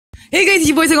Hey guys, it's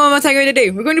your boy ZAKKY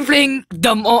today. We're going to be playing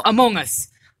Among Us.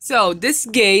 So this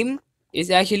game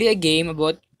is actually a game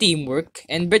about teamwork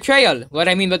and betrayal. What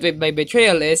I mean by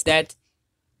betrayal is that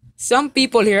some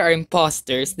people here are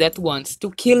imposters that wants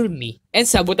to kill me and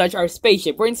sabotage our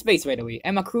spaceship. We're in space, by the way.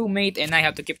 I'm a crewmate and I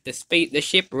have to keep the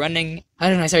ship running. I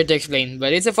don't know, it's hard to explain,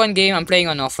 but it's a fun game. I'm playing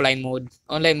on offline mode.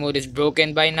 Online mode is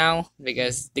broken by now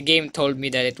because the game told me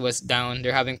that it was down.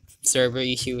 They're having server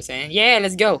issues, and yeah,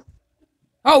 let's go.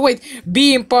 Oh wait,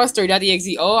 be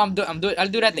imposter.exe. Oh, I'll do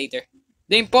that later.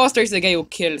 The imposter is the guy who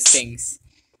kills things.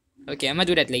 Okay, I'm gonna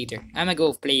do that later. I'm gonna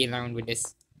go play around with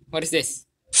this. What is this?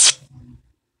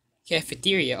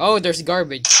 Cafeteria. Oh, there's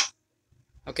garbage.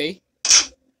 Okay.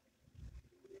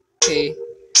 Okay.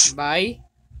 Bye.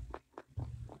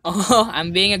 Oh,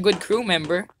 I'm being a good crew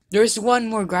member. There's one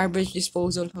more garbage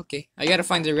disposal. Okay, I gotta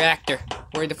find the reactor.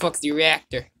 Where the fuck's the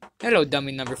reactor? Hello,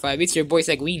 dummy number 5. It's your boy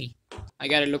SAGWINNIE. I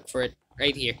gotta look for it.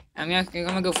 Right here. I'm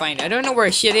gonna go find it. I don't know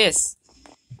where shit is.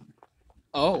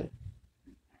 Oh.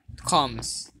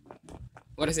 Comms.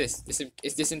 What is this?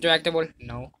 Is this interactable?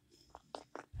 No.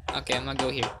 Okay, I'm gonna go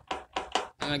here.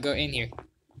 I'm gonna go in here.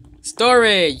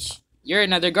 Storage! You're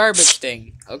another garbage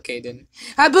thing. Okay then.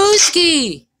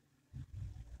 Habuski!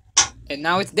 And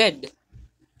now it's dead.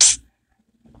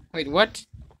 Wait, what?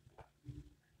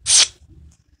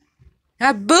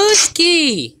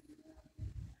 Habuski!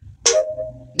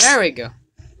 There we go.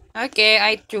 Okay,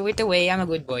 I threw it away. I'm a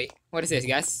good boy. What is this,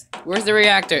 guys? Where's the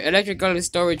reactor? Electrical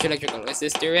storage, electrical. Is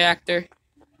this the reactor?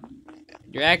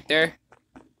 Reactor?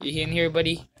 You in here,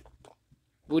 buddy?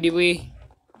 Booty boo.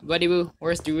 Buddy boo.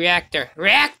 Where's the reactor?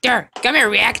 Reactor! Come here,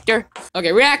 reactor!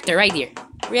 Okay, reactor right here.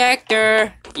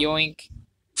 Reactor! Yoink.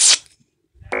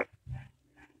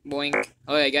 Boink.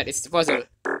 Oh my god, it's the puzzle.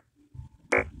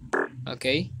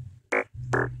 Okay.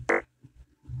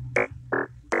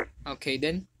 Okay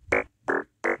then.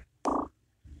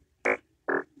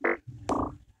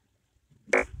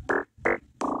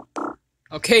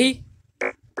 Okay.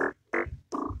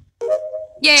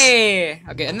 Yeah.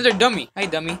 Okay, another dummy. Hi,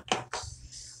 dummy.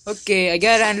 Okay, I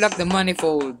gotta unlock the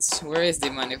manifolds. Where is the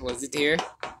manifolds? Is it here?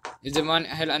 Is the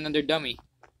hell another dummy?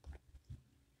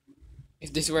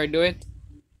 Is this where I do it?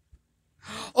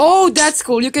 Oh, that's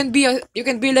cool. You can be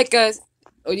like a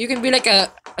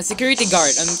security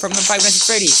guard from the Five Nights at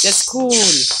Freddy's. That's cool.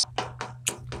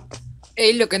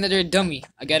 Hey, look, another dummy.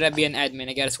 I gotta be an admin.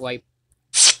 I gotta swipe.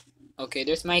 Okay,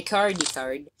 there's my card.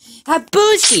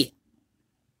 Habuski!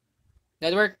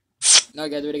 That work? No, I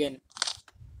gotta do it again.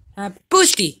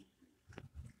 Habuski!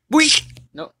 Boink!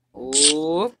 No.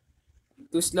 Oh.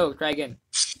 Too slow. Try again.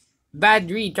 Bad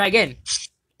read. Try again.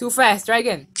 Too fast. Try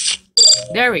again.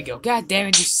 There we go. God damn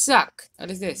it, you suck.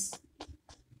 What is this?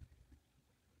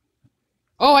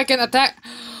 Oh, I can attack.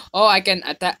 Oh, I can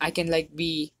attack. I can like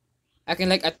be. I can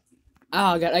like.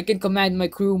 Oh god, I can command my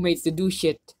crewmates to do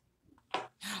shit.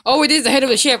 Oh, it is the head of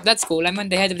the ship. That's cool. I'm on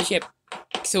the head of the ship.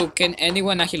 So, can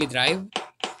anyone actually drive?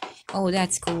 Oh,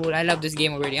 that's cool. I love this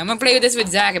game already. I'm gonna play with this with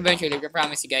Zach eventually. I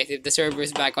promise you guys. If the server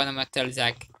is back on, I'm gonna tell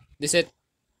Zach. This it?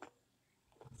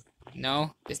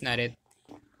 No, that's not it.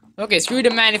 Okay, screw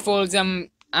the manifolds. I'm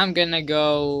gonna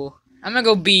go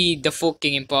be the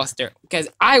fucking imposter because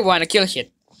I wanna kill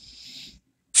shit.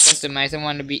 Customize. I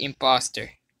wanna be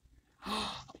imposter.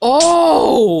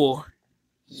 Oh,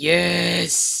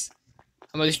 yes.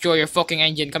 I'm gonna destroy your fucking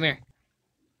engine. Come here.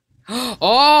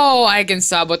 Oh, I can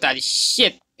sabotage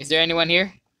shit. Is there anyone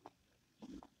here?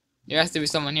 There has to be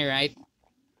someone here, right?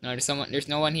 No, there's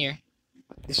no one here.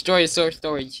 Destroy the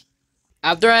storage.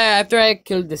 After I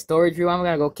kill the storage room, I'm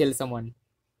gonna go kill someone.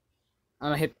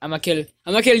 I'm gonna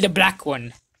kill the black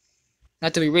one.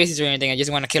 Not to be racist or anything, I just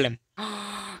wanna kill him.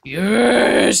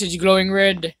 Yes, it's glowing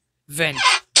red. Vent.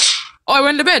 Oh, I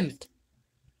went to vent.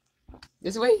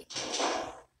 This way?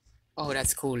 Oh,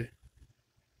 that's cool.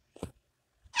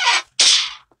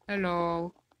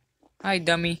 Hello. Hi,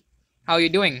 dummy. How you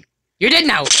doing? You're dead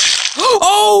now.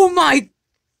 Oh my.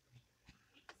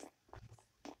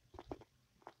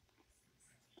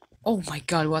 Oh my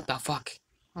god, what the fuck?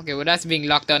 Okay, well that's being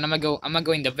locked down. I'm gonna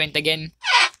go in the vent again.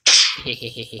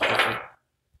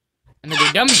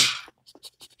 Another dummy.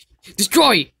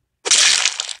 Destroy!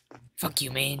 Fuck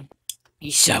you, man.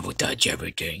 You sabotage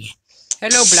everything.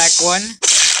 Hello, black one.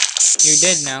 You're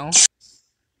dead now.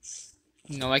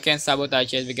 No, I can't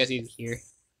sabotage it because he's here.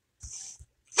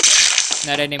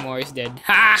 Not anymore, he's dead.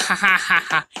 Ha ha ha ha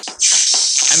ha.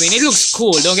 I mean, it looks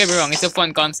cool, don't get me wrong, it's a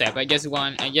fun concept. I just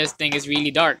think it's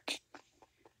really dark.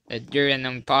 That you're an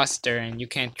imposter and you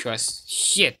can't trust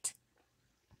shit.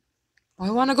 Oh,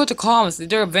 I wanna go to comms. Is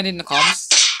there a vent in the comms?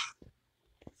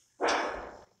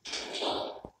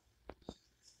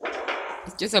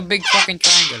 Just a big fucking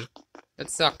triangle.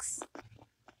 That sucks.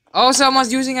 Oh,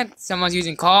 someone's using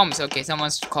comms. Okay,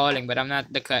 someone's calling, but I'm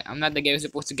not the guy who's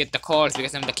supposed to get the calls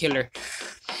because I'm the killer.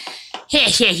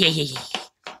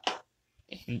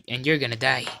 And you're gonna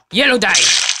die. Yellow die.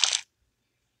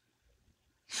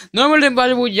 Normally,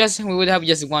 but we would have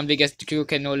just one because the crew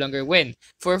can no longer win.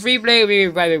 For free play, we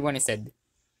revive everyone instead.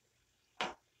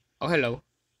 Oh, hello.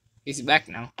 He's back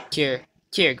now. Cheer.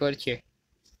 Cheer. Go to cheer.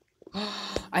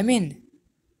 I'm in.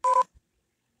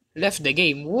 Left the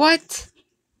game. What?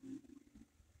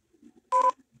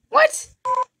 What?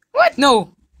 What?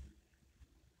 No.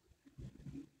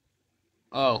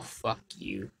 Oh, fuck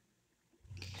you.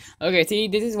 Okay, see,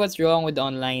 this is what's wrong with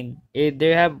online.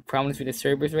 They have problems with the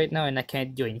servers right now, and I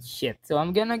can't join shit. So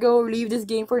I'm gonna go leave this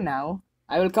game for now.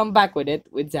 I will come back with it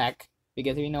with Zach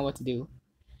because we know what to do.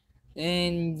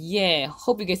 And yeah,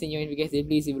 hope you guys enjoyed. If you guys did,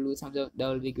 please leave a little thumbs up. That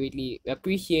would be greatly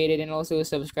appreciated. And also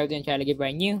subscribe to the channel if you're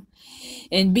brand new.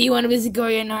 And be one of the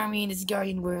Zagorian army in the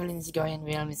Zagorian world, in the Zagorian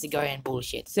realm, in the Zagorian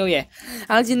bullshit. So yeah,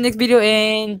 I'll see you in the next video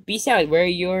and peace out. Wear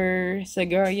your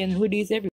Zagorian hoodies everywhere.